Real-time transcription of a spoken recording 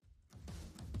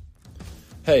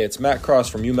Hey, it's Matt Cross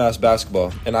from UMass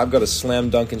Basketball, and I've got a slam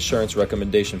dunk insurance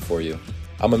recommendation for you.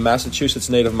 I'm a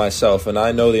Massachusetts native myself, and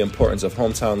I know the importance of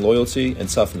hometown loyalty and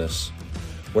toughness.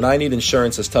 When I need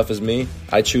insurance as tough as me,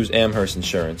 I choose Amherst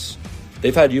Insurance.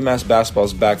 They've had UMass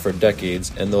Basketball's back for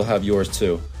decades, and they'll have yours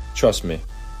too. Trust me.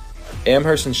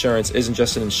 Amherst Insurance isn't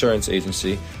just an insurance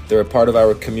agency, they're a part of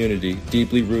our community,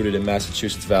 deeply rooted in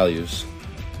Massachusetts values.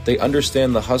 They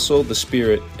understand the hustle, the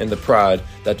spirit, and the pride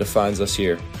that defines us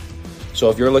here. So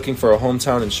if you're looking for a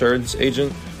hometown insurance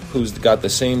agent who's got the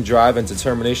same drive and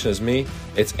determination as me,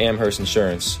 it's Amherst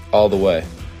Insurance, all the way.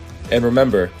 And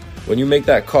remember, when you make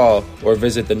that call or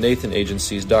visit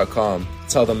thenathanagencies.com,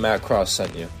 tell them Matt Cross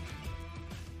sent you.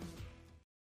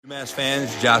 UMass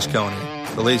fans, Josh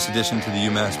Coney, the latest addition to the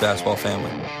UMass basketball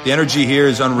family. The energy here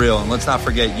is unreal, and let's not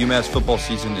forget UMass football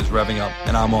season is revving up,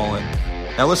 and I'm all in.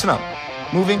 Now listen up.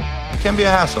 Moving can be a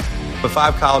hassle, but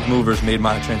 5 college movers made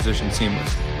my transition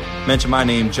seamless. Mention my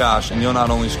name, Josh, and you'll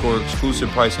not only score exclusive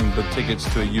pricing, but tickets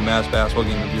to a UMass basketball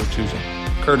game of your choosing,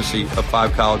 courtesy of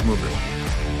 5 college movers.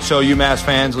 So UMass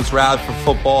fans, let's rally for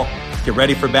football, get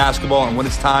ready for basketball, and when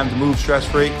it's time to move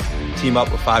stress-free, team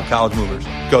up with 5 college movers.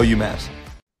 Go UMass.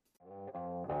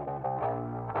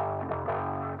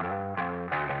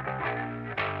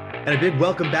 And a big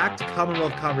welcome back to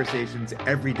Commonwealth Conversations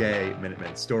Everyday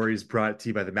Minutemen, stories brought to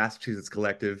you by the Massachusetts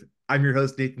Collective. I'm your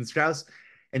host, Nathan Strauss,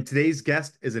 and today's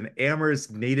guest is an Amherst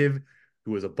native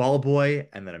who was a ball boy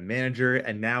and then a manager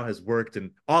and now has worked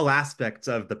in all aspects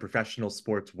of the professional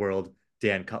sports world,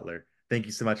 Dan Cutler. Thank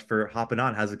you so much for hopping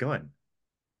on. How's it going?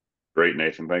 Great,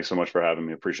 Nathan. Thanks so much for having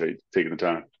me. Appreciate you taking the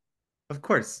time. Of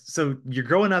course. So you're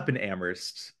growing up in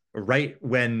Amherst, right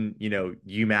when,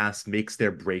 UMass makes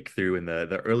their breakthrough in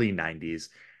the early 90s.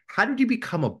 How did you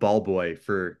become a ball boy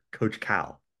for Coach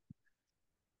Cal?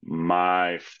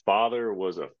 My father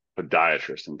was a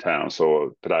podiatrist in town. So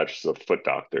a podiatrist is a foot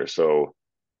doctor. So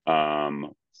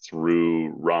through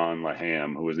Ron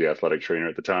Laham, who was the athletic trainer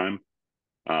at the time,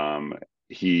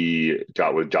 he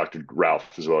got with Dr.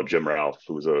 Ralph as well, Jim Ralph,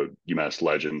 who was a UMass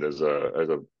legend as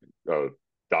a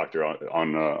doctor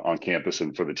on campus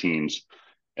and for the teams,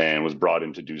 and was brought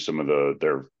in to do some of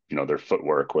their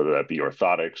footwork, whether that be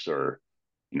orthotics or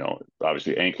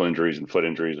obviously ankle injuries and foot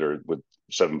injuries, or with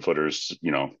 7-footers,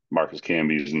 Marcus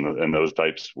Camby's and those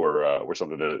types were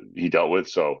something that he dealt with.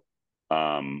 So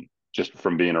just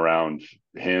from being around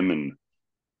him and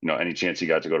any chance he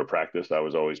got to go to practice, I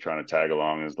was always trying to tag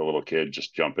along as the little kid,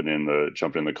 just jumping in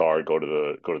the car, go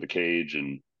to the cage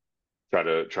and try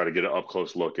to get an up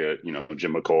close look at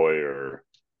Jim McCoy or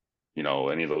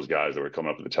any of those guys that were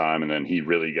coming up at the time. And then he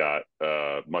really got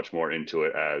much more into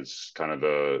it as kind of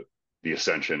the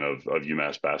ascension of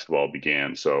UMass basketball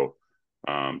began. So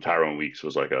Tyrone Weeks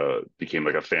became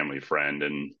like a family friend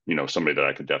and somebody that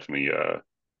I could definitely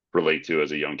relate to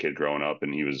as a young kid growing up.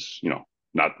 And he was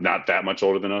not that much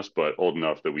older than us, but old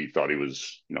enough that we thought he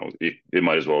was it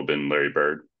might as well have been Larry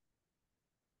Bird.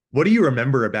 What do you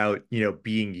remember about,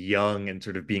 being young and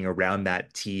sort of being around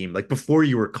that team, like before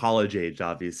you were college age,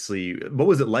 obviously? What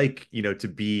was it like, to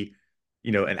be,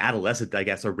 an adolescent, I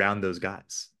guess, around those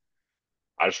guys?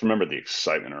 I just remember the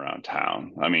excitement around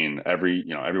town. I mean,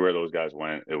 everywhere those guys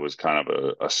went, it was kind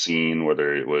of a scene,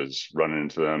 whether it was running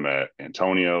into them at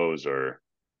Antonio's or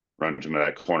running into them at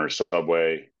that corner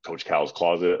Subway, Coach Cal's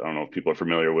Closet. I don't know if people are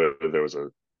familiar with it. There was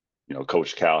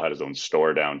Coach Cal had his own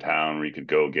store downtown where you could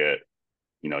go get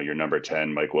your number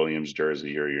 10 Mike Williams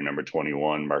jersey or your number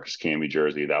 21 Marcus Camby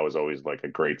jersey. That was always like a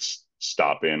great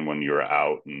stop in when you were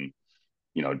out, and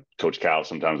Coach Cal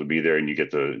sometimes would be there and you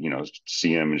get to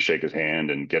see him and shake his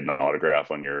hand and get an autograph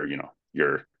on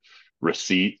your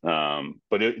receipt.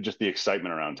 But just the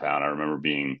excitement around town, I remember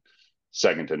being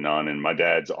second to none. And my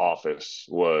dad's office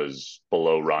was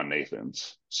below Ron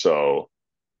Nathan's, so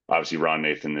obviously Ron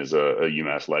Nathan is a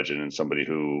UMass legend and somebody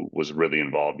who was really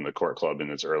involved in the court club in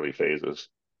its early phases.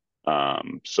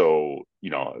 So,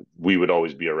 we would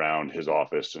always be around his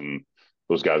office, and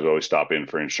those guys would always stop in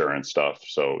for insurance stuff.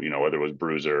 So, whether it was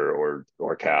Bruiser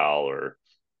or Cal or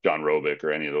John Robick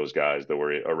or any of those guys that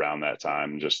were around that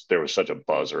time, just there was such a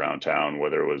buzz around town,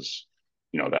 whether it was,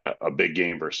 that a big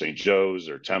game versus St. Joe's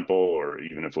or Temple, or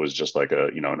even if it was just like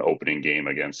an opening game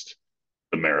against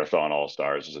the Marathon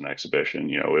All-Stars as an exhibition.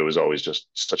 It was always just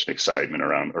such an excitement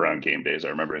around game days. I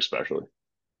remember especially.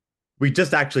 We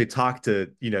just actually talked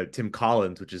to, Tim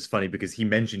Collins, which is funny because he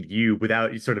mentioned you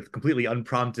without sort of completely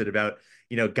unprompted about,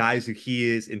 guys who he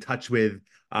is in touch with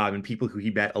and people who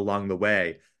he met along the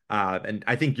way. And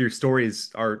I think your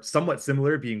stories are somewhat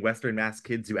similar, being Western Mass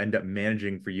kids who end up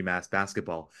managing for UMass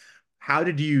basketball. how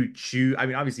did you choose? I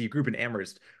mean, obviously you grew up in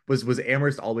Amherst. Was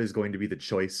Amherst always going to be the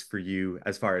choice for you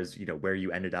as far as, where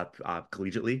you ended up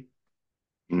collegiately?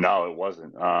 No, it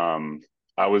wasn't.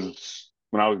 I was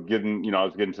when I was getting, I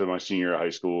was getting to my senior year of high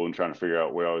school and trying to figure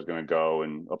out where I was going to go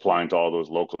and applying to all those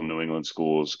local New England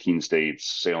schools, Keene States,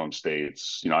 Salem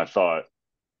States. I thought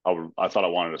I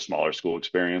wanted a smaller school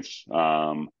experience.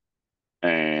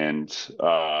 And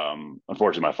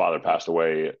Unfortunately, my father passed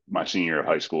away my senior year of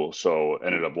high school, so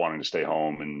ended up wanting to stay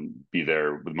home and be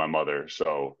there with my mother.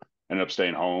 So ended up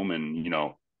staying home, and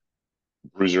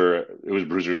Bruiser, it was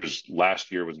Bruiser's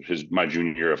last year was my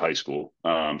junior year of high school.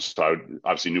 So I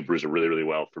obviously knew Bruiser really, really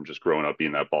well from just growing up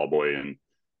being that ball boy and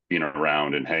being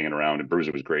around and hanging around. And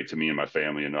Bruiser was great to me and my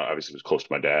family, and obviously was close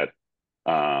to my dad.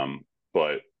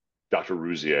 But Dr.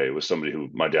 Rouzier was somebody who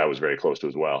my dad was very close to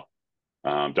as well.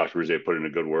 Dr. Rouzier put in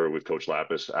a good word with Coach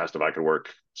Lapis, asked if I could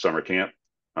work summer camp.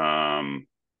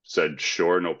 Said,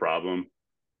 sure, no problem.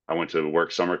 I went to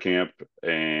work summer camp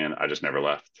and I just never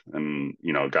left, and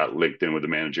got linked in with the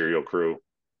managerial crew.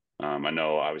 I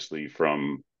know obviously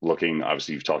from looking,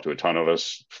 obviously you've talked to a ton of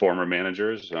us former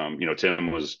managers.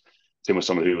 Tim was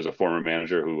somebody who was a former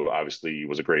manager who obviously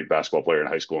was a great basketball player in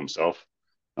high school himself.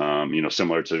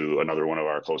 Similar to another one of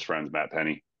our close friends, Matt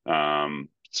Penny,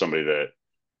 somebody that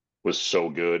was so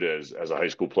good as a high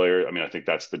school player. I mean, I think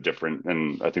that's a different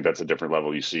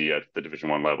level you see at the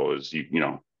Division I level. Is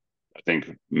I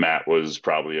think Matt was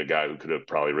probably a guy who could have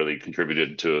probably really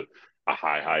contributed to a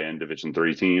high end Division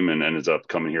III team, and ends up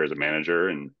coming here as a manager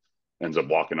and ends up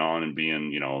walking on and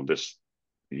being, this.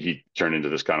 He turned into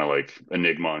this kind of like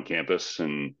enigma on campus,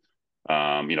 and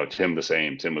Tim the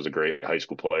same. Tim was a great high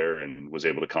school player and was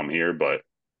able to come here, but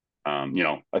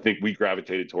I think we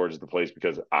gravitated towards the place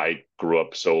because I grew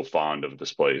up so fond of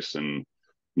this place, and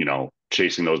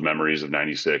chasing those memories of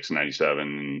 96 and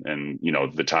 97, and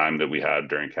the time that we had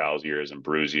during Cal's years and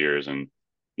Brew's years. And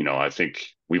I think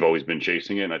we've always been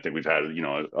chasing it, and I think we've had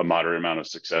a moderate amount of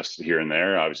success here and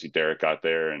there. Obviously Derek got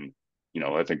there, and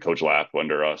I think Coach Lapp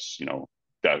under us,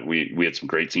 that we had some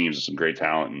great teams and some great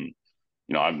talent.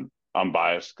 And I'm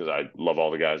biased because I love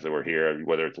all the guys that were here,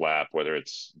 whether it's Lapp, whether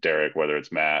it's Derek, whether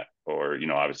it's Matt, or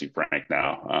obviously Frank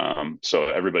now. So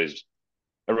everybody's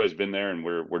been there, and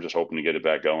we're just hoping to get it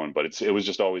back going. But it was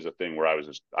just always a thing where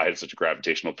I had such a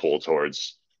gravitational pull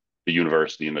towards the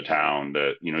university and the town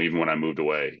that even when I moved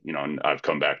away, and I've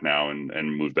come back now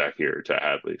and moved back here to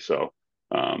Hadley. So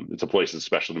it's a place that's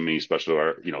special to me, special to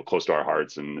our close to our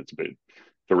hearts, and it's a bit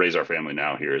to raise our family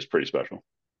now here is pretty special.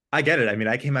 I get it. I mean,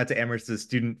 I came out to Amherst as a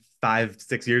student 5,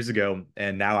 6 years ago,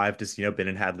 and now I've just, been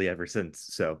in Hadley ever since.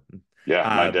 So, Yeah,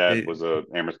 my dad it, was a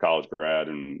Amherst College grad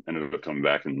and ended up coming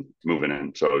back and moving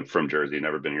in. So from Jersey,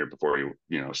 never been here before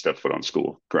he stepped foot on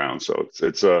school grounds. So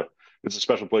it's a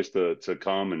special place to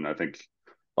come, and I think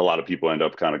a lot of people end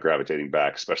up kind of gravitating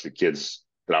back, especially kids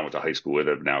that I went to high school with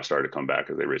have now started to come back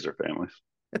as they raise their families.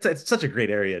 it's such a great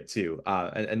area too.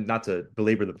 And not to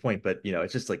belabor the point, but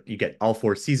it's just like you get all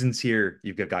 4 seasons here.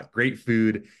 You've got great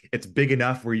food. It's big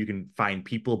enough where you can find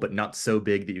people, but not so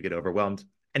big that you get overwhelmed.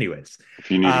 Anyways,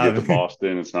 If you need to get to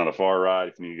Boston, it's not a far ride.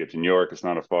 If you need to get to New York, it's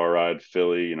not a far ride.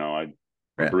 Philly, when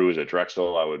yeah. Brew was at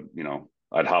Drexel,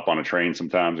 I'd hop on a train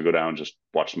sometimes and go down and just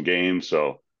watch some games.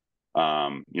 So,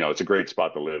 it's a great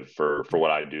spot to live for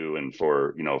what I do, and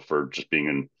for just being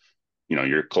in,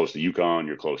 you're close to UConn,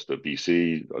 you're close to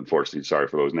BC. Unfortunately, sorry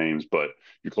for those names, but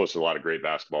you're close to a lot of great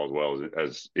basketball as well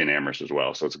as in Amherst as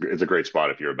well. So it's a great spot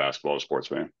if you're a basketball or sports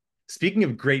fan. Speaking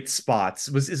of great spots,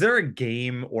 is there a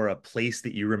game or a place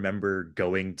that you remember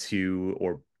going to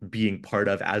or being part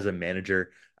of as a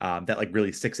manager that like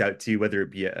really sticks out to you, whether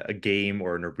it be a game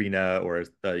or an arena or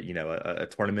a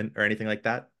tournament or anything like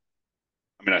that?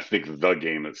 I mean, I think the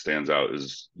game that stands out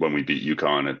is when we beat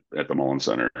UConn at the Mullen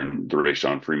Center, and the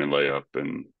Rayshawn Freeman layup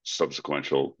and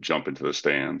subsequential jump into the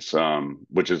stands,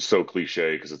 which is so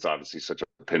cliche because it's obviously such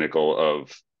a pinnacle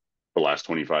of the last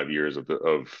 25 years of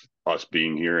us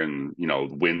being here, and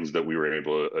wins that we were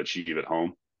able to achieve at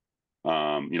home.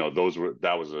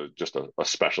 That was just a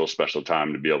special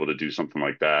time to be able to do something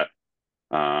like that.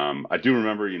 I do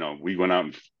remember, we went out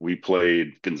and we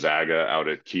played Gonzaga out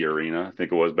at Key Arena, I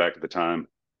think it was back at the time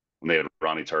when they had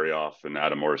Ronnie Turioff and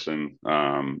Adam Morrison.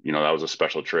 That was a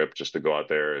special trip just to go out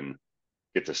there and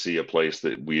get to see a place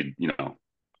that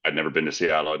I'd never been to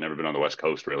Seattle. I'd never been on the West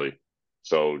Coast really.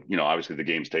 So, obviously the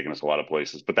game's taken us a lot of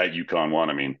places, but that UConn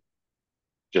one, I mean,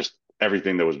 just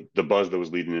everything that was the buzz that was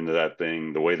leading into that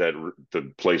thing, the way that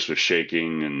the place was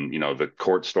shaking, and the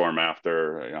court storm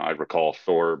after. I recall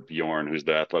Thor Bjorn, who's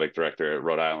the athletic director at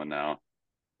Rhode Island now.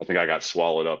 I think I got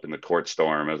swallowed up in the court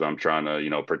storm as I'm trying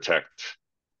to protect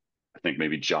think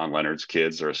maybe John Leonard's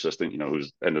kids or assistant,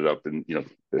 who's ended up being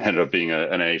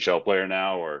an NHL player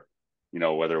now, or,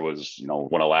 whether it was,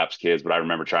 one of Lap's kids, but I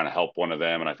remember trying to help one of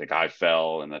them. And I think I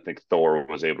fell, and I think Thor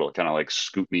was able to kind of like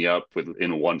scoop me up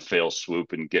in one fell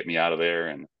swoop and get me out of there.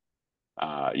 And,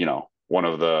 one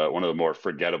of the more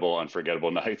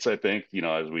unforgettable nights, I think,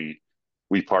 as we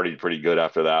partied pretty good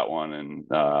after that one. And,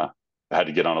 I had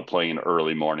to get on a plane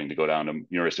early morning to go down to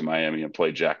University of Miami and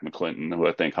play Jack McClinton, who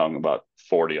I think hung about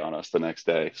 40 on us the next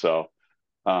day. So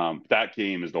that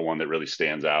game is the one that really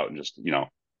stands out. And just,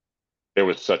 there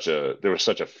was such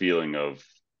a feeling of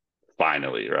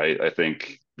finally, right? I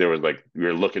think there was like, we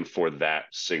were looking for that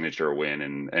signature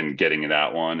win and getting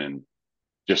that one, and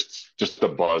just the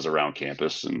buzz around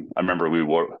campus. And I remember we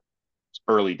were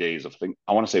early days of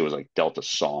I want to say it was like Delta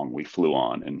Song we flew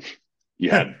on, and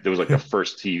there was like the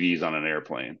first TVs on an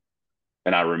airplane.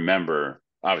 And I remember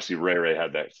obviously Ray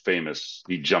had that famous,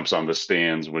 he jumps on the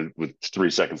stands with 3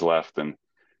 seconds left. And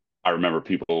I remember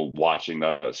people watching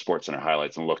the Sports Center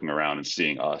highlights and looking around and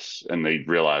seeing us, and they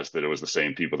realized that it was the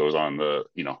same people that was on the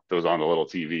little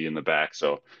TV in the back.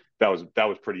 So that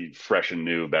was pretty fresh and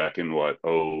new back in what,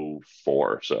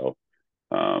 04. So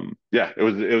yeah, it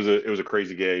was a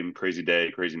crazy game, crazy day,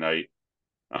 crazy night.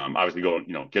 Obviously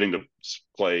getting to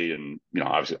play, and,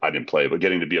 obviously I didn't play, but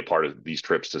getting to be a part of these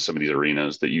trips to some of these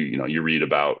arenas that you read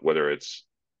about, whether it's,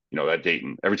 that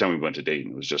Dayton, every time we went to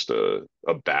Dayton, it was just a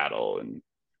battle. And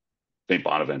St.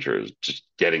 Bonaventure is just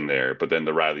getting there, but then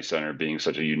the Riley Center being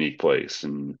such a unique place,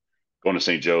 and going to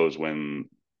St. Joe's when,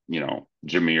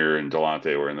 Jameer and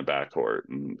Delonte were in the backcourt,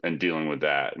 and dealing with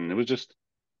that. And it was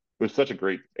such a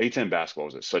great A10 basketball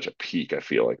was at such a peak, I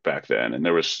feel like, back then. And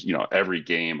there was, every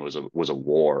game was a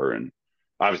war. And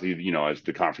obviously, as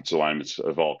the conference alignments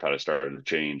have all kind of started to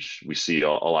change, we see a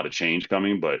lot of change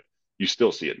coming, but you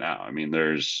still see it now. I mean,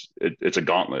 it's a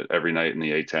gauntlet every night in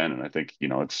the A10. And I think,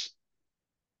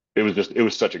 it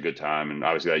was such a good time. And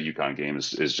obviously that UConn game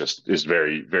is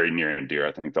very, very near and dear,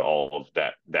 I think, to all of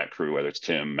that crew, whether it's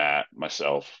Tim, Matt,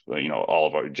 myself, all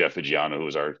of our Jeff Vigiano, who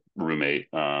was our roommate.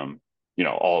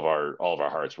 All of our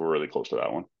hearts were really close to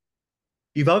that one.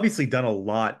 You've obviously done a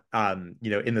lot,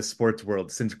 in the sports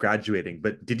world since graduating,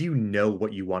 but did you know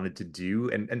what you wanted to do?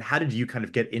 And how did you kind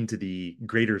of get into the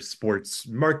greater sports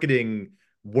marketing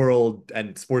world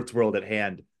and sports world at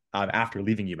hand, after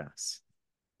leaving UMass?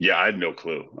 Yeah, I had no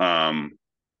clue. I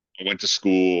went to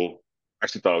school. I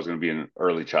actually thought I was going to be an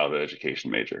early childhood education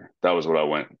major. That was what I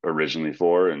went originally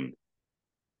for. And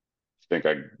I think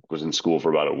I was in school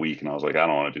for about a week, and I was like, I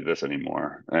don't want to do this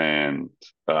anymore. And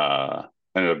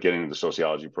ended up getting into the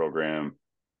sociology program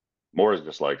more as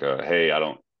just like hey, I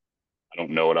don't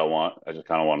know what I want. I just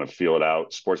kind of want to feel it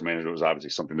out. Sports management was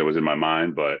obviously something that was in my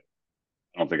mind, but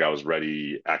I don't think I was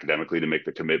ready academically to make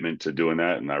the commitment to doing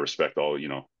that. And I respect all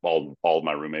of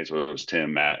my roommates, whether it was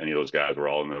Tim, Matt, any of those guys were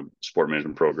all in the sport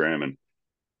management program, and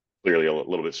clearly a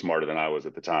little bit smarter than I was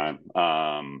at the time.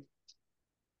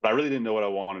 But I really didn't know what I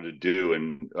wanted to do.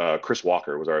 And Chris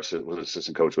Walker was was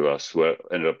assistant coach with us, who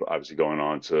ended up obviously going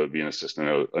on to be an assistant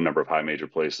at a number of high major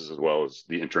places, as well as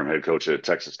the interim head coach at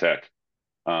Texas Tech.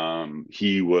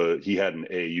 He had an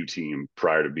AAU team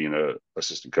prior to being a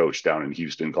assistant coach down in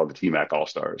Houston called the TMAC All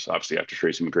Stars, obviously after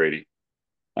Tracy McGrady.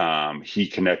 He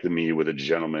connected me with a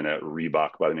gentleman at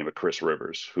Reebok by the name of Chris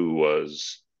Rivers, who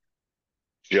was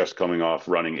just coming off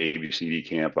running ABCD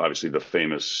camp, obviously the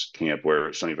famous camp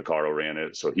where Sonny Vaccaro ran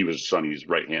it. So he was Sonny's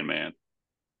right-hand man.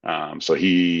 So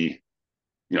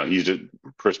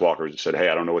Chris Walker just said, hey,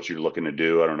 I don't know what you're looking to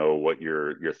do. I don't know what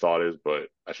your thought is, but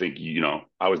I think,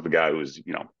 I was the guy who was,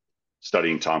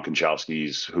 studying Tom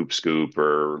Konchowski's Hoop Scoop,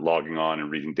 or logging on and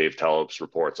reading Dave Tellup's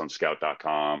reports on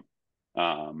scout.com.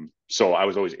 So I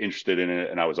was always interested in it,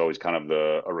 and I was always kind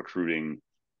of a recruiting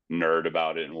nerd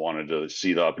about it, and wanted to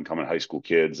see the up and coming high school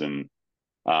kids. And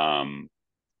got an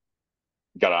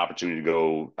opportunity to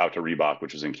go out to Reebok,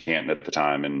 which was in Canton at the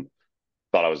time, and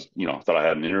thought I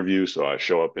had an interview. So I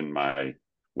show up in my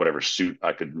whatever suit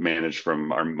I could manage from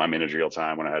my managerial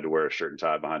time, when I had to wear a shirt and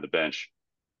tie behind the bench.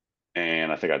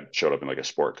 And I think I showed up in like a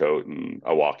sport coat, and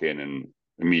I walk in, and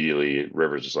immediately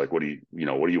Rivers is like, what are you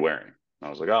wearing? And I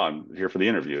was like, oh, I'm here for the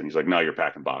interview. And he's like, no, you're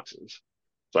packing boxes.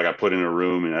 So I got put in a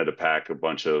room and had to pack a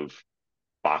bunch of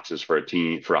boxes for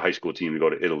a high school team to go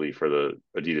to Italy for the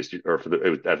Adidas, or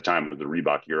at the time it was the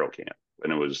Reebok Euro camp.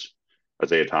 And it was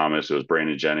Isaiah Thomas, it was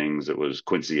Brandon Jennings, it was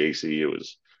Quincy Acey, it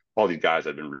was all these guys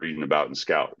I'd been reading about in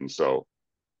Scout. And so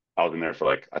I was in there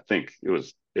for I think it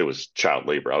was child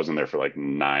labor. I was in there for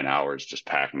 9 hours just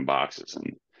packing boxes.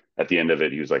 And at the end of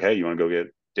it, he was like, hey, you want to go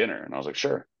get dinner? And I was like,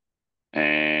 sure.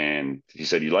 And he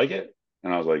said, you like it?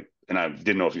 And I was like, and I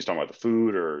didn't know if he was talking about the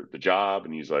food or the job.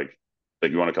 And he's like,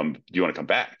 Like, do you want to come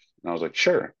back? And I was like,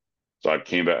 sure. So I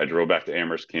came back, I drove back to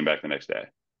Amherst, came back the next day,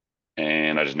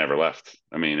 and I just never left.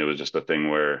 I mean, it was just a thing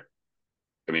where,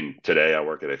 I mean, today I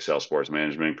work at Excel Sports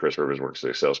Management. Chris Rivers works at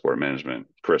Excel Sport Management.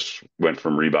 Chris went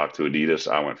from Reebok to Adidas.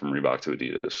 I went from Reebok to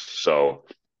Adidas. So,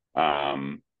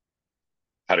 um,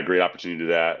 had a great opportunity to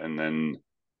do that. And then,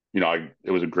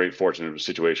 it was a great fortunate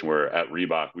situation where at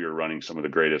Reebok, we were running some of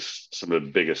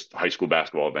the biggest high school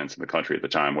basketball events in the country at the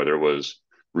time, whether it was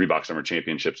Reebok Summer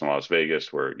Championships in Las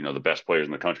Vegas, where, the best players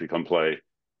in the country come play,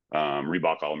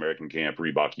 Reebok All-American Camp,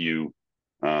 Reebok U.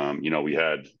 We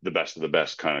had the best of the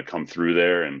best kind of come through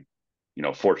there. And,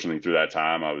 fortunately through that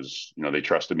time, they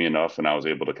trusted me enough and I was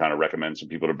able to kind of recommend some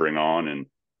people to bring on. And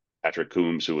Patrick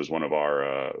Coombs, who was one of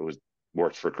our,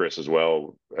 worked for Chris as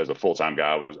well as a full-time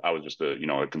guy. I was just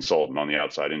a consultant on the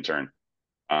outside intern.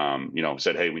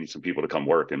 Said, hey, we need some people to come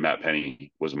work. And Matt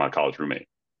Penny was my college roommate.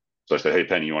 So I said, hey,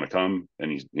 Penny, you want to come?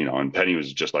 And and Penny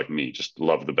was just like me, just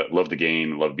loved the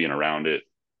game, loved being around it,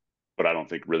 but I don't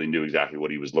think really knew exactly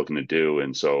what he was looking to do.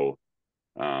 And so,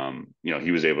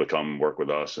 he was able to come work with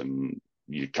us, and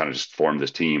you kind of just formed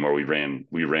this team, or we ran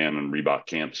on Reebok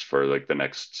camps for like the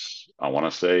next, I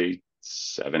want to say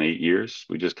 7-8 years.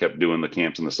 We just kept doing the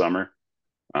camps in the summer.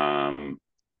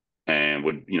 And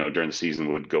would, during the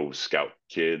season would go scout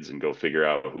kids and go figure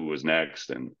out who was next.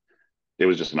 And it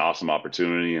was just an awesome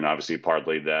opportunity. And obviously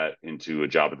parlayed that into a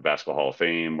job at the Basketball Hall of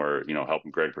Fame where,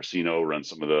 helping Greg Persino run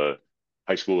some of the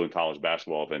high school and college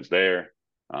basketball events there.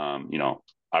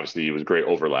 Obviously it was great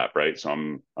overlap, right? So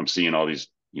I'm seeing all these,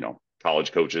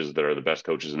 college coaches that are the best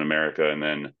coaches in America. And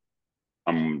then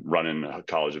I'm running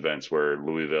college events where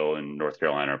Louisville and North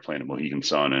Carolina are playing at Mohegan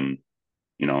Sun. And,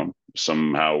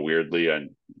 somehow weirdly,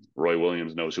 Roy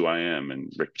Williams knows who I am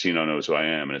and Rick Pitino knows who I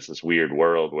am. And it's this weird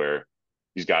world where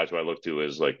these guys who I look to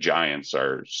as like giants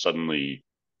are suddenly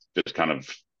just kind of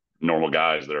normal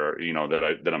guys that are,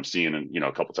 that I'm seeing,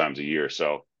 a couple times a year.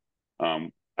 So,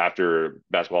 after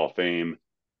Basketball Hall of Fame,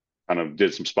 kind of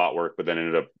did some spot work, but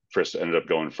then Chris ended up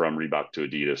going from Reebok to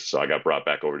Adidas. So I got brought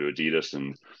back over to Adidas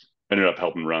and ended up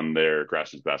helping run their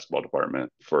grassroots basketball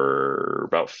department for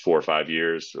about 4 or 5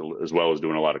 years, as well as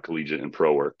doing a lot of collegiate and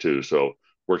pro work too. So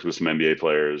worked with some NBA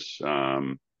players,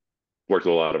 worked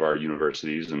with a lot of our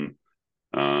universities, and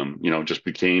just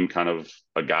became kind of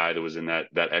a guy that was in that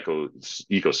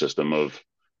ecosystem of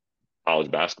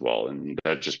college basketball, and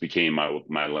that just became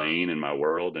my lane and my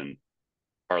world, and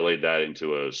parlayed that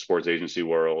into a sports agency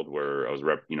world where I was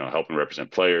helping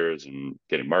represent players and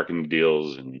getting marketing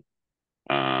deals, and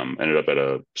ended up at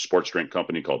a sports drink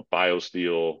company called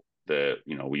BioSteel that,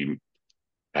 we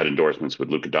had endorsements with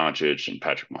Luka Doncic and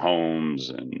Patrick Mahomes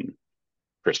and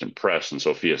Kristen Press and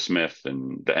Sophia Smith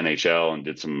and the NHL, and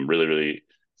did some really, really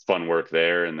fun work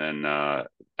there. And then,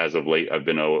 as of late, I've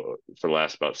been for the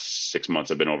last about 6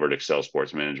 months, I've been over at Excel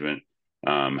Sports Management,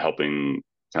 helping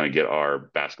kind of get our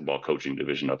basketball coaching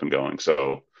division up and going.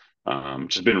 So,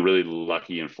 just been really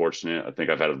lucky and fortunate. I think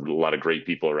I've had a lot of great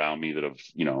people around me that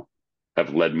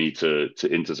have led me to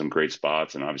into some great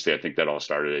spots. And obviously I think that all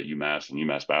started at UMass and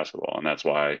UMass basketball. And that's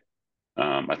why,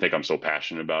 I think I'm so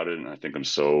passionate about it. And I think I'm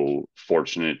so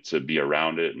fortunate to be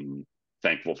around it, and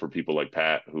thankful for people like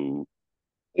Pat who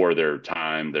pour their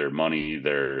time, their money,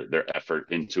 their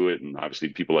effort into it. And obviously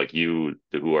people like you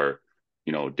who are,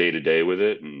 day to day with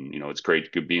it. And, it's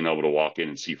great being able to walk in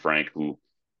and see Frank, who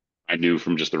I knew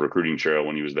from just the recruiting trail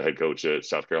when he was the head coach at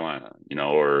South Carolina,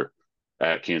 or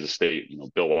at Kansas State.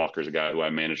 Bill Walker's a guy who I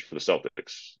managed for the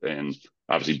Celtics, and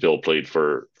obviously Bill played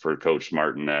for Coach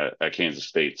Martin at Kansas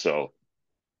State. So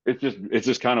it's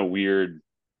just kind of weird,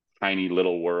 tiny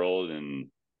little world, and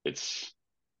it's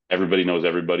everybody knows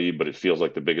everybody, but it feels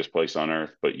like the biggest place on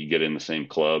earth. But you get in the same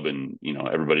club, and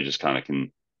everybody just kind of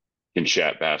can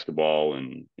chat basketball,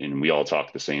 and we all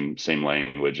talk the same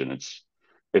language, and it's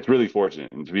really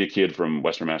fortunate. And to be a kid from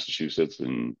Western Massachusetts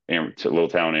and to little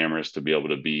town Amherst, to be able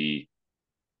to be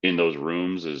in those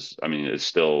rooms it's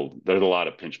still, there's a lot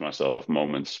of pinch myself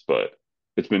moments, but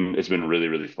it's been really,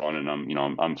 really fun. And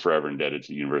I'm forever indebted to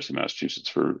the University of Massachusetts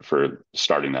for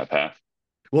starting that path.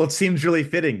 Well, it seems really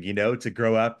fitting, to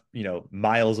grow up,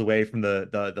 miles away from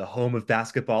the home of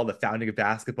basketball, the founding of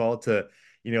basketball, to,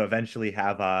 eventually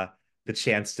have the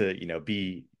chance to,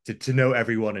 be to know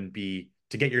everyone and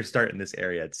to get your start in this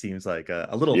area. It seems like a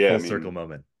little Yeah, full circle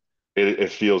moment.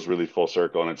 it feels really full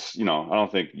circle, and it's, I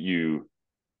don't think you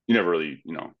never really,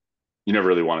 you never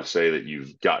really want to say that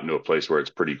you've gotten to a place where it's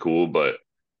pretty cool, but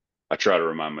I try to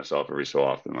remind myself every so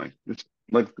often, like, it's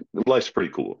like life's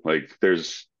pretty cool. Like,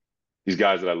 there's these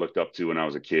guys that I looked up to when I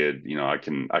was a kid, I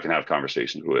can have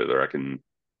conversations with, or I can,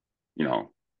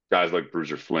 guys like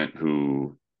Bruiser Flint,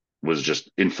 who, was just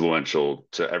influential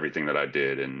to everything that I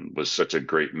did and was such a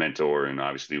great mentor, and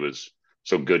obviously was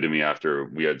so good to me after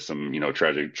we had some,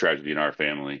 tragedy in our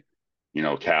family.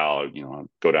 Cal,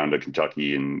 go down to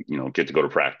Kentucky and, get to go to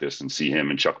practice and see him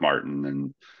and Chuck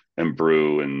Martin and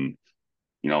Brew, and,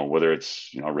 whether it's,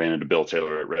 ran into Bill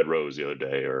Taylor at Red Rose the other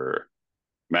day, or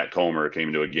Matt Comer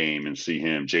came to a game and see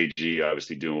him. JG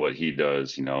obviously doing what he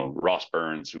does. Ross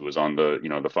Burns, who was on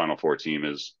the Final Four team,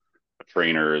 is a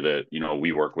trainer that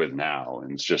we work with now,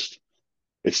 and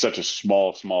it's such a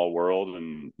small world.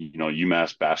 And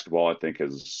UMass basketball, I think,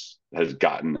 has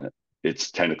gotten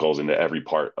its tentacles into every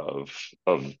part of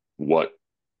what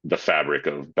the fabric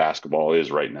of basketball is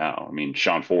right now. I mean,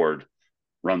 Sean Ford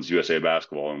runs USA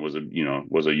Basketball and was a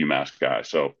UMass guy,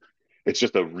 so it's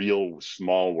just a real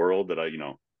small world that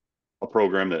a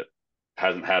program that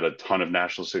hasn't had a ton of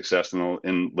national success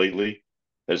in lately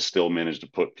has still managed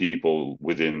to put people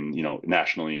within,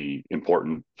 nationally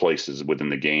important places within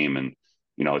the game. And,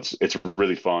 it's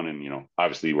really fun. And,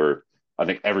 obviously I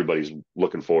think everybody's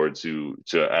looking forward to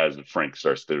as Frank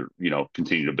starts to,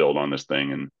 continue to build on this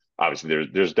thing. And obviously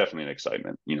there's definitely an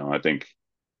excitement. I think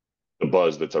the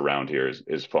buzz that's around here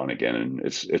is fun again, and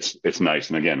it's nice.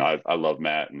 And again, I love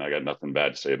Matt, and I got nothing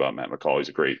bad to say about Matt McCall. He's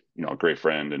a great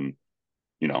friend, and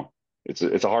it's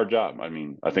a hard job. I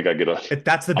mean, I think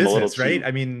That's the I'm a little business, right? too.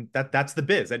 I mean, that's the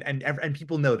biz, and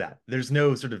people know that. There's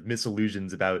no sort of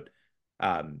misillusions about,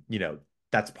 you know,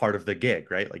 that's part of the gig,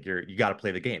 right? Like you got to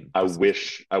play the game. I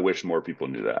wish more people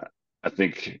knew that. I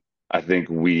think I think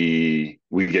we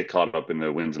get caught up in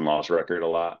the wins and loss record a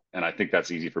lot, and I think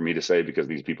that's easy for me to say because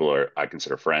these people are I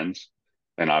consider friends,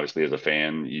 and obviously as a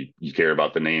fan, you care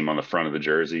about the name on the front of the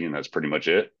jersey, and that's pretty much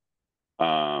it.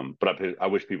 But I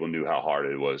wish people knew how hard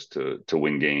it was to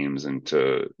win games and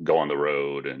to go on the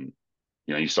road. And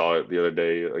you saw it the other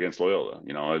day against Loyola.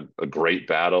 A great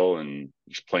battle, and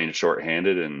just playing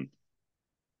shorthanded, and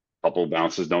a couple of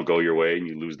bounces don't go your way, and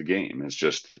you lose the game.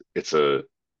 It's a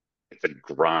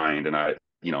grind. And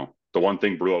the one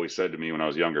thing Brew always said to me when I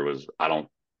was younger was, I'll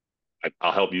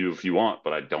help you if you want,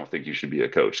 but I don't think you should be a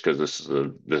coach because this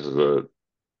is a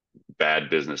bad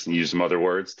business. And he used some other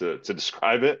words to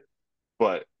describe it,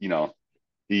 but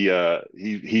he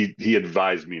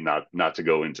advised me not to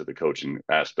go into the coaching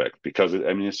aspect because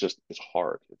it's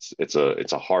hard. It's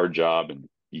a hard job, and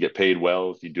you get paid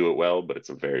well if you do it well, but it's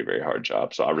a very, very hard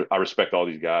job. So I respect all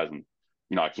these guys, and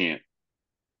I can't.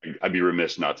 I'd be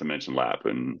remiss not to mention Lap,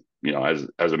 and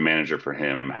as a manager for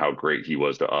him, how great he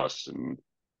was to us. And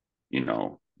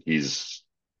he's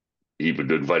he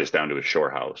would invite us down to his shore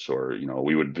house, or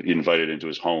we would be invited into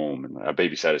his home, and I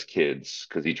babysat his kids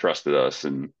because he trusted us.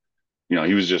 And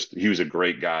he was a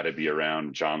great guy to be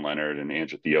around. John Leonard and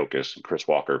Andrew Theokas and Chris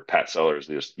Walker, Pat Sellers,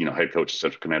 this head coach of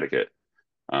Central Connecticut,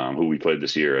 who we played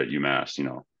this year at UMass.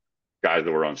 Guys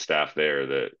that were on staff there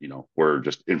that were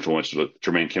just influential.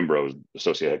 Jermaine Kimbrough,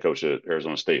 associate head coach at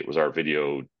Arizona State, was our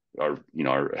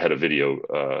head of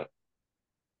video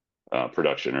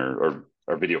production, or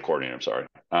our video coordinator. I'm sorry.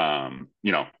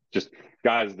 Just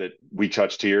guys that we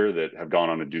touched here that have gone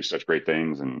on to do such great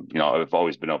things. And, I've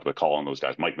always been able to call on those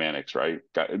guys. Mike Mannix, right?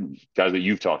 Guys that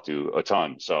you've talked to a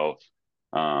ton. So,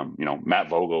 Matt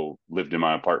Vogel lived in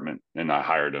my apartment and I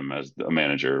hired him as a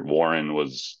manager. Warren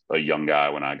was a young guy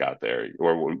when I got there,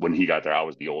 or when he got there, I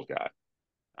was the old guy.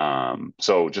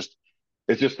 So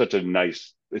it's just such a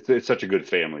nice, it's such a good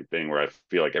family thing where I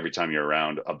feel like every time you're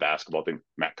around a basketball thing.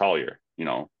 Matt Collier,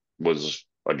 was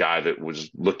a guy that was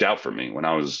looked out for me when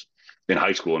I was in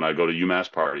high school, and I'd go to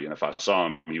UMass party, and if I saw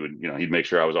him, he would, he'd make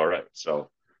sure I was all right. So,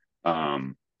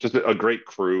 just a great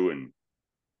crew, and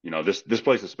this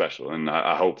place is special, and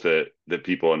I hope that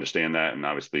people understand that, and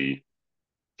obviously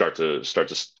start to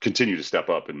continue to step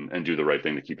up and do the right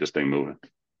thing to keep this thing moving.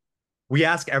 We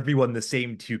ask everyone the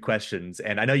same two questions,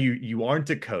 and I know you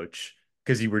aren't a coach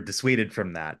because you were dissuaded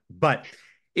from that. But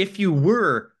if you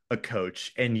were a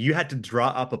coach and you had to draw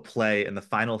up a play in the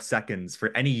final seconds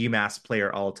for any UMass player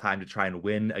all time to try and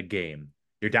win a game,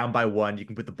 you're down by one, you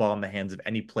can put the ball in the hands of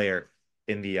any player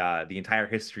in the entire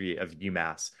history of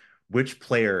UMass. Which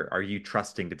player are you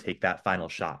trusting to take that final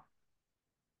shot?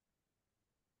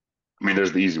 I mean,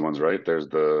 there's the easy ones, right? There's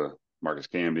the Marcus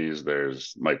Camby's,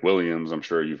 there's Mike Williams. I'm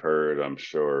sure you've heard. I'm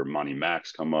sure Monty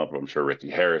Mack's come up. I'm sure Ricky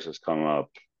Harris has come up.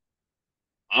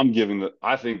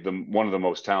 I think the one of the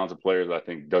most talented players I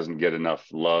think doesn't get enough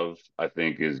love, I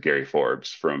think, is Gary Forbes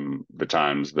from the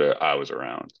times that I was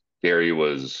around. Gary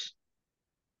was,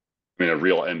 a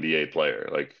real NBA player,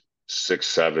 like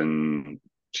 6'7",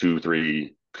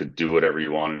 2'3", could do whatever he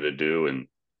wanted to do. And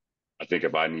I think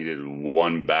if I needed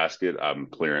one basket, I'm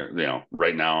clearing,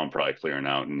 right now I'm probably clearing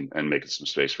out and making some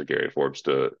space for Gary Forbes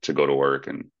to go to work.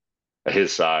 And at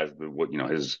his size,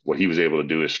 what he was able to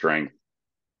do, his strength.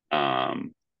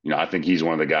 I think he's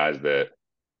one of the guys that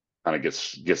kind of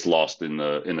gets lost in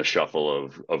the shuffle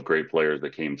of great players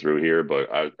that came through here. But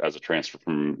as a transfer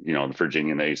from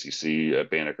Virginia and the ACC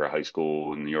at Banneker High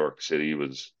School in New York City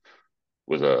was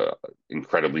a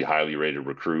incredibly highly rated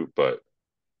recruit, but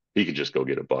he could just go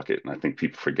get a bucket. And I think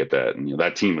people forget that. And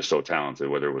that team was so talented,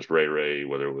 whether it was Ray,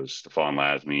 whether it was Stephon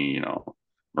Lasme,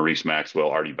 Maurice Maxwell,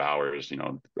 Artie Bowers,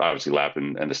 obviously Lapp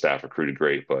and the staff recruited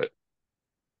great, but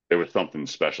there was something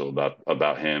special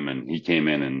about him. And he came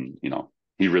in and,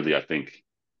 he really, I think,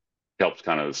 helped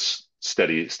kind of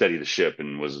steady the ship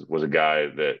and was a guy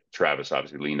that Travis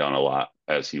obviously leaned on a lot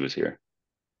as he was here.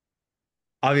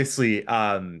 Obviously,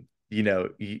 that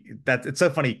it's so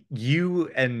funny. You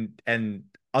and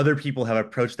other people have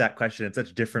approached that question in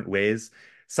such different ways.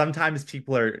 Sometimes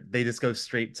they just go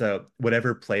straight to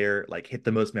whatever player like hit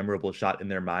the most memorable shot in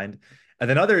their mind. And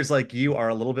then others like you are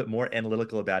a little bit more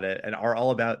analytical about it and are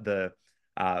all about the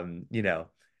um, you know,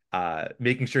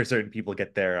 making sure certain people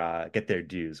get their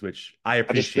dues, which I I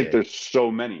just think appreciate. there's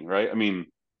so many, right? I mean,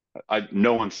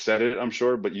 no one said it, I'm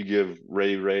sure, but you give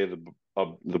Ray the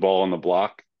ball on the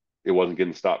block, it wasn't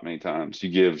getting stopped many times. You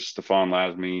give Stephon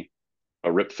Lasme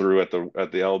a rip through at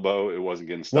the elbow, it wasn't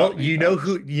getting stopped Well, many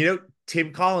times.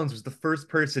 Tim Collins was the first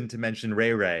person to mention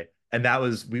Ray, and that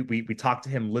was we talked to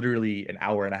him literally an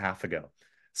hour and a half ago.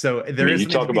 So I there mean, is you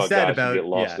something talk to be about said guys who get about,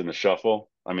 lost yeah. in the shuffle.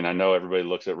 I mean, I know everybody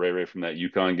looks at Ray from that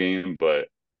UConn game, but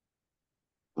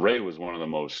Ray was one of the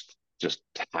most just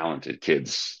talented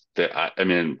kids that I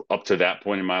mean, up to that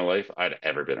point in my life, I'd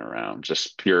ever been around.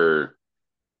 Just pure.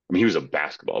 I mean, he was a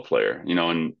basketball player,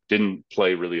 and didn't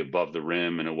play really above the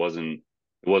rim, and it wasn't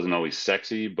always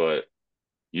sexy, but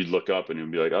you'd look up and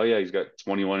it'd be like, oh yeah, he's got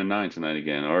 21 and 9 tonight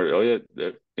again, or oh yeah,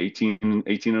 18 and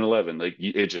 11. Like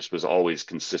it just was always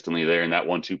consistently there. And that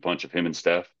 1-2 punch of him and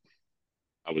Steph,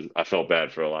 I felt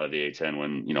bad for a lot of the A10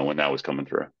 when that was coming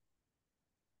through.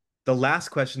 The last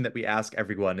question that we ask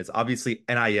everyone is obviously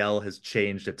NIL has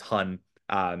changed a ton,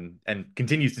 and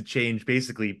continues to change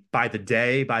basically by the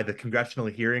day, by the congressional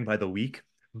hearing, by the week.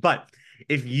 But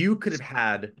if you could have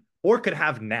had, or could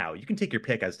have now, you can take your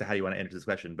pick as to how you want to answer this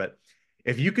question. But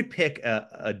if you could pick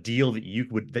a deal that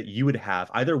you would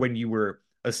have either when you were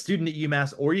a student at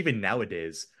UMass or even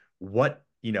nowadays, what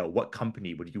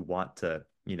company would you want to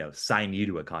sign you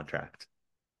to a contract?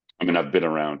 I mean, I've been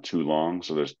around too long,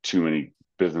 so there's too many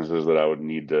businesses that I would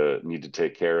need to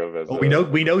take care of as Well, a we as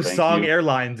a know thank Song you.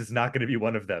 Airlines is not going to be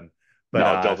one of them, but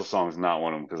No, Delta Song's not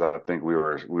one of them because I think we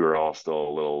were all still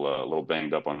a little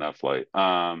banged up on that flight.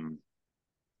 I'm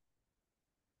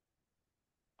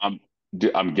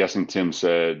I'm guessing Tim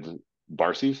said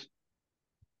Barcy's.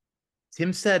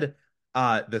 Tim said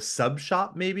the sub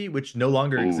shop maybe, which no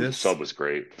longer Ooh, the exists, sub was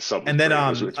great. The sub was and then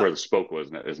great. It's where the spoke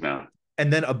is now.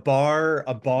 a bar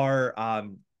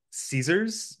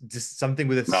Caesars, just something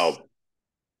with a No,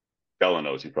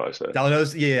 Delano's, he probably said.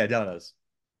 Delano's. Yeah, Delano's.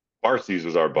 Barcy's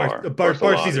was our bar. Bar Caesar.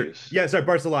 Barcelotti's. Yeah, sorry,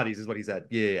 Barcelotti is what he said.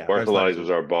 Yeah, Barcelotti's Barcelotti. was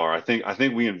our bar. I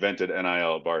think we invented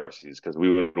NIL at Barcy's because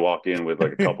we would walk in with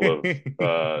like a couple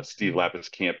of Steve Lapis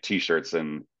camp T-shirts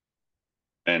and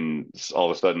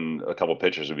all of a sudden a couple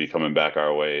pitchers would be coming back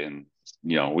our way, and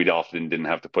we often didn't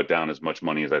have to put down as much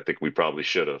money as I think we probably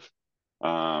should have.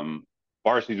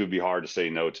 Barcy's would be hard to say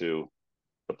no to.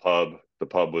 The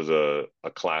pub was a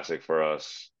classic for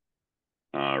us.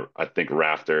 I think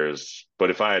Rafters, but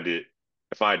if I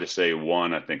had to say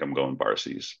one, I think I'm going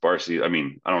Barcy's. Barcy, I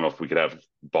mean, I don't know if we could have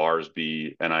bars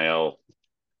be NIL.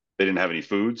 They didn't have any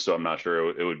food, so I'm not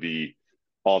sure it would be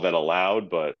all that allowed,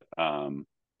 but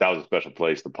that was a special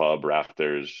place. The pub,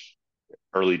 Rafters,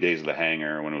 early days of the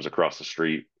hangar when it was across the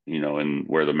street, and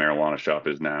where the marijuana shop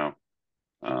is now.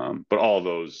 But all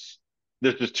those,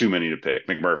 there's just too many to pick.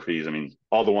 McMurphy's, I mean,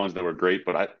 all the ones that were great,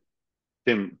 but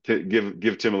Tim, to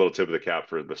give Tim a little tip of the cap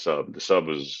for the sub. The sub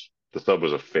was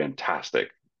a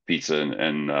fantastic pizza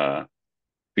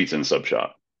and sub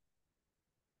shop.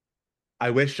 I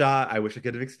wish I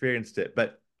could have experienced it,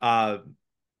 but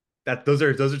that those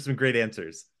are some great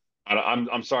answers.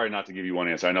 I'm sorry not to give you one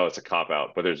answer. I know it's a cop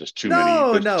out, but there's just too many.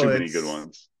 No, There's no, too many good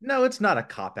ones. it's not a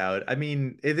cop out. I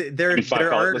mean, I mean, there Let's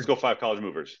are, go five college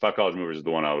movers. Five college movers is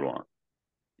the one I would want.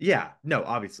 yeah, no,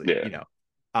 obviously, Yeah,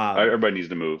 um, everybody needs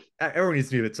to move. everyone needs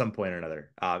to move at some point or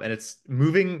another. And it's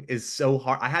moving is so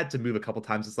hard. I had to move a couple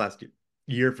times this last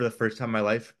year for the first time in my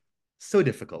life. So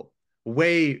difficult.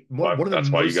 Way more, one of the That's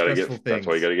why you most got to get. stressful That's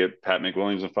why you got things. to get Pat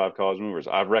McWilliams and five college movers.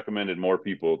 I've recommended more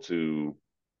people to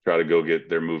try to go get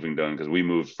their moving done because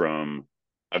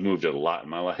I've moved a lot in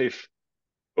my life,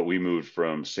 but we moved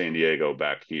from San Diego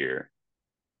back here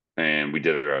and we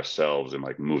did it ourselves in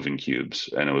like moving cubes.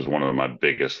 And it was one of my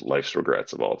biggest life's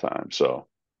regrets of all time. So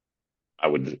I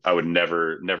would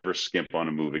never skimp on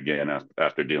a move again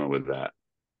after dealing with that.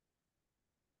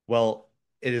 Well,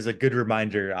 it is a good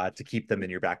reminder to keep them in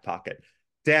your back pocket.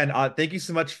 Dan, thank you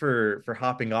so much for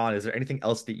hopping on. Is there anything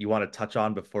else that you want to touch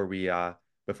on before we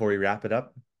wrap it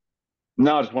up?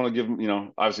 No, I just want to give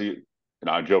him, obviously,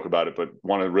 I joke about it, but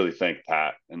want to really thank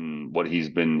Pat and what he's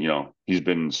been, he's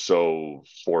been so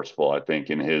forceful, I think,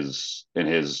 in his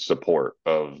support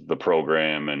of the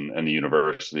program and the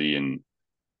university and,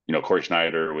 Corey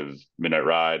Schneider with Midnight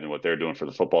Ride and what they're doing for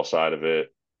the football side of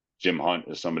it. Jim Hunt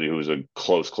is somebody who's a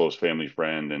close family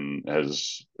friend and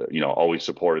has, always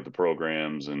supported the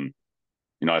programs. And,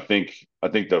 I think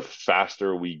the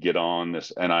faster we get on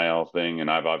this NIL thing, and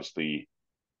I've obviously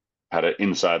had an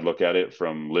inside look at it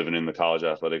from living in the college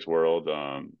athletics world.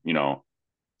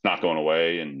 Not going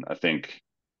away. And I think,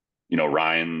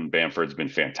 Ryan Bamford's been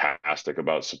fantastic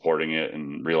about supporting it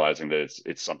and realizing that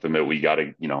it's something that we got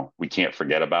to, we can't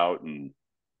forget about. And,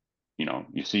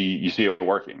 you see it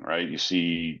working, right? You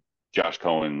see Josh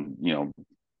Cohen,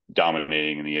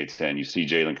 dominating in the A10. You see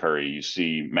Jalen Curry, you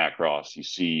see Matt Cross, you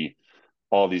see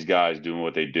all these guys doing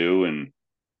what they do. And,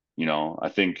 I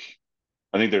think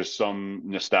there's some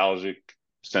nostalgic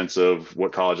sense of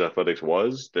what college athletics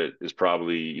was that is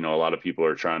probably, a lot of people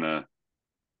are trying to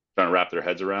wrap their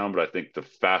heads around. But I think the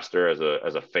faster as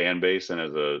a fan base and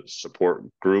as a support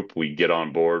group, we get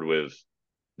on board with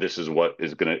this is what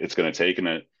it's gonna take. And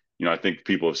I think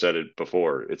people have said it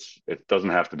before. It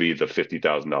doesn't have to be the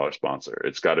 $50,000 sponsor.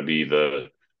 It's got to be the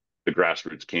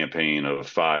grassroots campaign of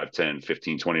 5, 10,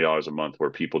 15, $20 a month where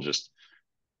people just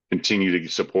continue to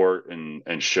support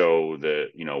and show that,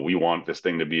 we want this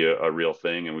thing to be a real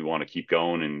thing and we want to keep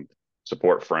going and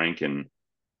support Frank. And,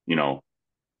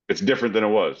 it's different than it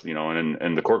was,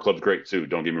 and the core club's great too.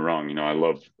 Don't get me wrong. I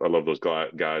love those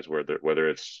guys whether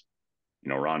it's,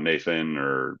 Ron Nathan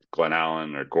or Glenn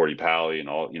Allen or Gordy Pally and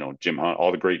all, Jim Hunt,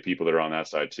 all the great people that are on that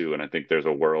side too. And I think there's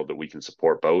a world that we can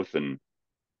support both and,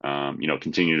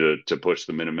 continue to push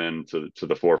the Minutemen to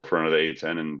the forefront of the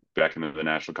A10 and back into the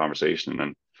national conversation.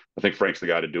 And I think Frank's the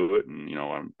guy to do it. And,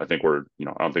 I think I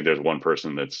don't think there's one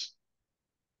person that's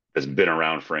been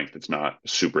around Frank that's not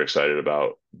super excited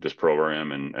about this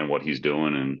program and what he's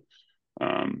doing.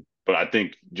 And, but I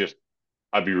think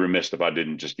I'd be remiss if I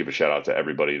didn't just give a shout out to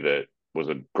everybody that was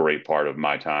a great part of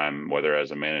my time, whether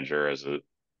as a manager, as a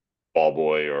ball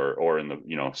boy or in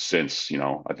the, since,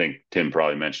 I think Tim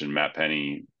probably mentioned Matt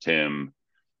Penny, Tim,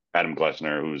 Adam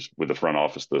Glessner, who's with the front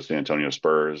office of the San Antonio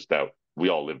Spurs, that we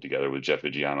all lived together with Jeff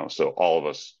Vigiano. So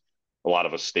a lot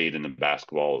of us stayed in the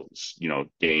basketball,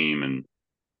 game. And,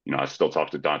 I still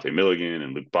talk to Dante Milligan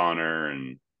and Luke Bonner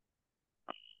and,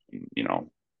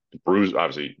 Bruce,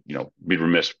 obviously, we'd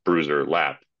remiss Bruiser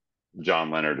Lap,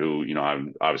 John Leonard, who, I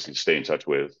obviously stay in touch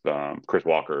with, Chris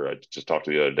Walker, I just talked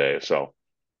to the other day. So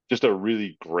just a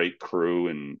really great crew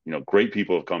and, great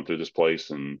people have come through this place,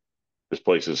 and this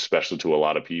place is special to a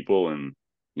lot of people. And,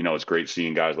 it's great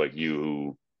seeing guys like you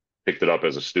who picked it up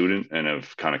as a student and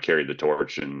have kind of carried the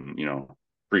torch and,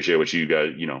 appreciate what you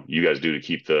guys do to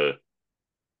keep the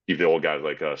old guys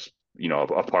like us,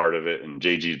 a part of it. And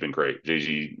JG's been great.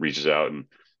 JG reaches out and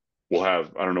we'll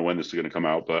have, I don't know when this is going to come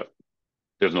out, but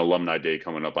there's an alumni day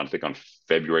coming up, I think on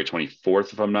February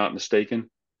 24th, if I'm not mistaken,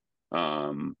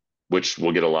 which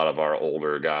will get a lot of our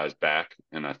older guys back.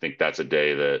 And I think that's a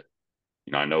day that,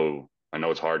 I know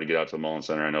it's hard to get out to the Mullen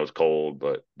Center. I know it's cold,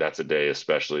 but that's a day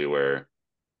especially where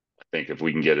I think if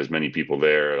we can get as many people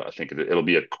there, I think it'll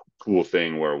be a cool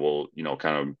thing where we'll,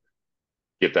 kind of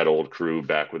get that old crew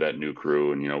back with that new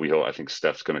crew. And, I think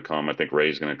Steph's going to come. I think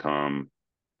Ray's going to come.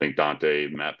 I think Dante,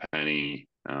 Matt Penny,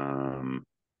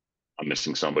 I'm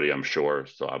missing somebody, I'm sure.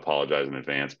 So I apologize in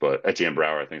advance, but Etienne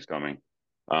Brower, I think, is coming.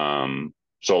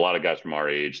 So a lot of guys from our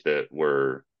age that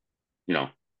were,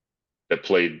 that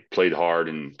played hard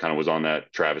and kind of was on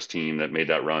that Travis team that made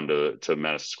that run to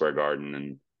Madison Square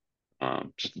Garden.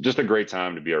 And just a great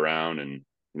time to be around. And,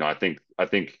 I think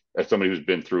as somebody who's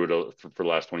been through it for the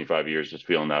last 25 years, just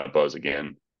feeling that buzz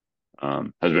again,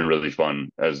 has been really fun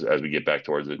as we get back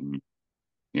towards it. And,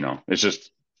 it's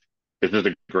just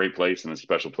a great place and a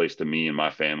special place to me and my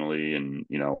family. And,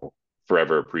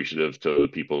 forever appreciative to the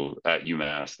people at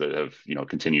UMass that have,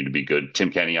 continued to be good.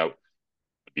 Tim Kenny, I'd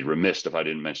be remiss if I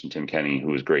didn't mention Tim Kenny,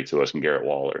 who was great to us, and Garrett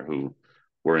Waller, who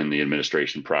were in the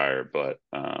administration prior. But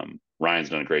Ryan's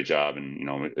done a great job, and,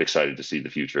 I'm excited to see the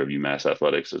future of UMass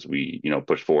athletics as we,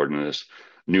 push forward in this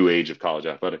new age of college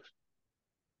athletics.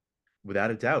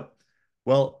 without a doubt.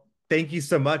 Well, thank you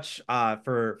so much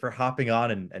for hopping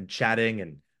on and chatting,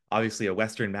 and obviously a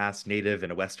Western Mass native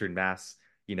and a Western Mass,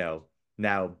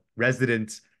 now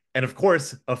resident, and of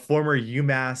course a former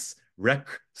UMass rec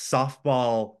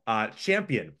softball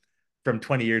champion from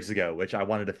 20 years ago, which I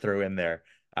wanted to throw in there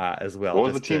as well. What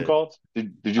was the team called?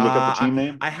 Did you look up the team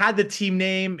name? I had the team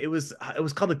name. It was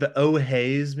called like the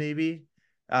O'Hays, maybe.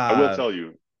 I will tell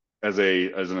you, as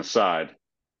an aside,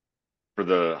 for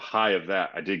the high of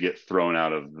that, I did get thrown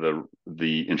out of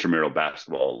the intramural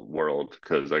basketball world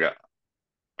because I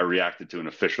reacted to an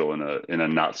official in a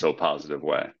not so positive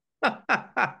way.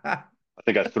 I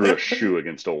think I threw a shoe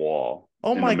against a wall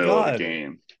Oh in my the middle of God. the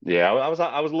game. Yeah, I was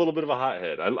a little bit of a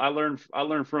hothead. I learned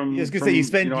from. I was gonna say you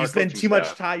spend our coaching too much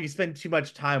staff. time. You spend too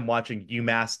much time watching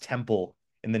UMass Temple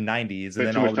in the 90s, and Spent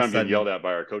then too all much of a time sudden, getting yelled at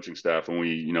by our coaching staff when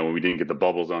when we didn't get the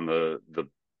bubbles on the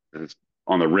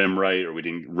on the rim right, or we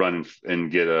didn't run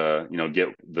and get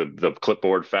get the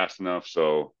clipboard fast enough.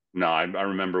 So no, I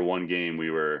remember one game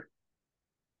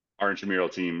our intramural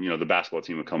team, the basketball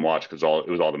team would come watch because it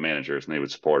was all the managers and they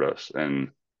would support us. And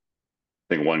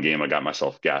I think one game I got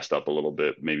myself gassed up a little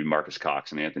bit. Maybe Marcus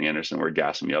Cox and Anthony Anderson were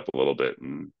gassing me up a little bit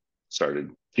and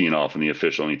started teeing off on the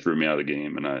official, and he threw me out of the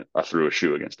game, and I threw a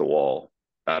shoe against the wall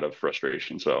out of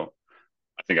frustration. So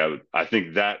I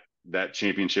think that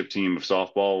championship team of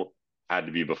softball had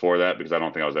to be before that, because I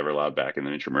don't think I was ever allowed back in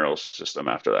the intramural system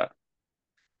after that.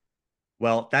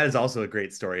 well, that is also a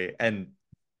great story. And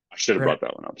I should have brought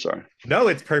that one up. Sorry. no,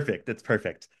 it's perfect. It's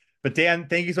perfect. But Dan,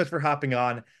 thank you so much for hopping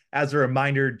on. As a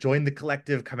reminder, join the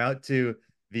collective, come out to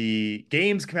the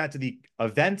games, come out to the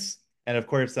events, and of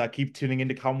course, keep tuning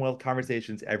into Commonwealth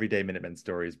Conversations, Everyday Minutemen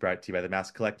Stories, brought to you by the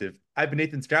Mass Collective. I've been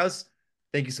Nathan Strauss.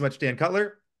 Thank you so much, Dan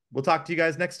Cutler. We'll talk to you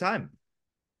guys next time.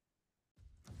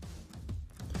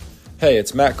 Hey,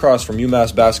 it's Matt Cross from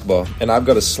UMass Basketball, and I've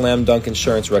got a slam dunk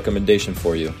insurance recommendation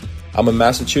for you. I'm a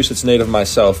Massachusetts native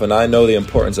myself, and I know the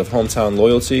importance of hometown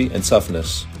loyalty and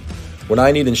toughness. When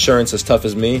I need insurance as tough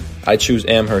as me, I choose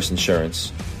Amherst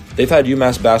Insurance. They've had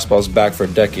UMass basketball's back for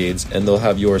decades, and they'll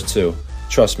have yours too.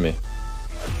 Trust me.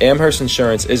 Amherst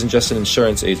Insurance isn't just an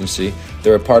insurance agency,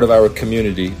 they're a part of our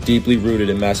community, deeply rooted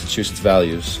in Massachusetts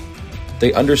values.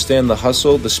 They understand the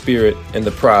hustle, the spirit, and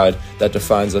the pride that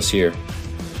defines us here.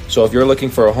 So if you're looking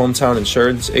for a hometown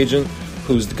insurance agent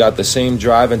who's got the same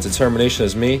drive and determination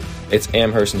as me, it's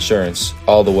Amherst Insurance,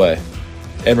 all the way.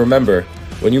 And remember,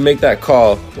 when you make that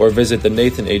call or visit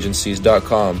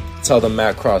thenathanagencies.com, tell them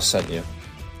Matt Cross sent you.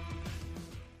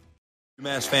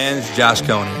 UMass fans, Josh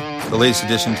Coney, the latest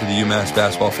addition to the UMass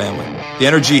basketball family. The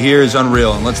energy here is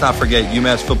unreal, and let's not forget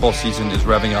UMass football season is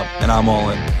revving up, and I'm all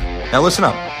in. Now listen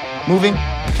up. Moving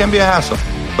can be a hassle,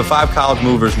 but 5 college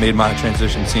movers made my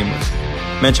transition seamless.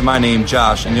 Mention my name,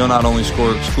 Josh, and you'll not only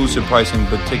score exclusive pricing,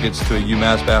 but tickets to a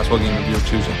UMass basketball game of your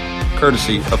choosing,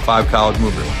 courtesy of 5 college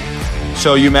movers.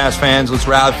 So UMass fans, let's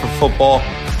rally for football,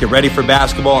 get ready for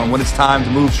basketball, and when it's time to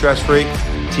move stress-free,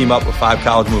 team up with 5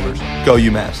 college movers. Go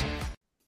UMass.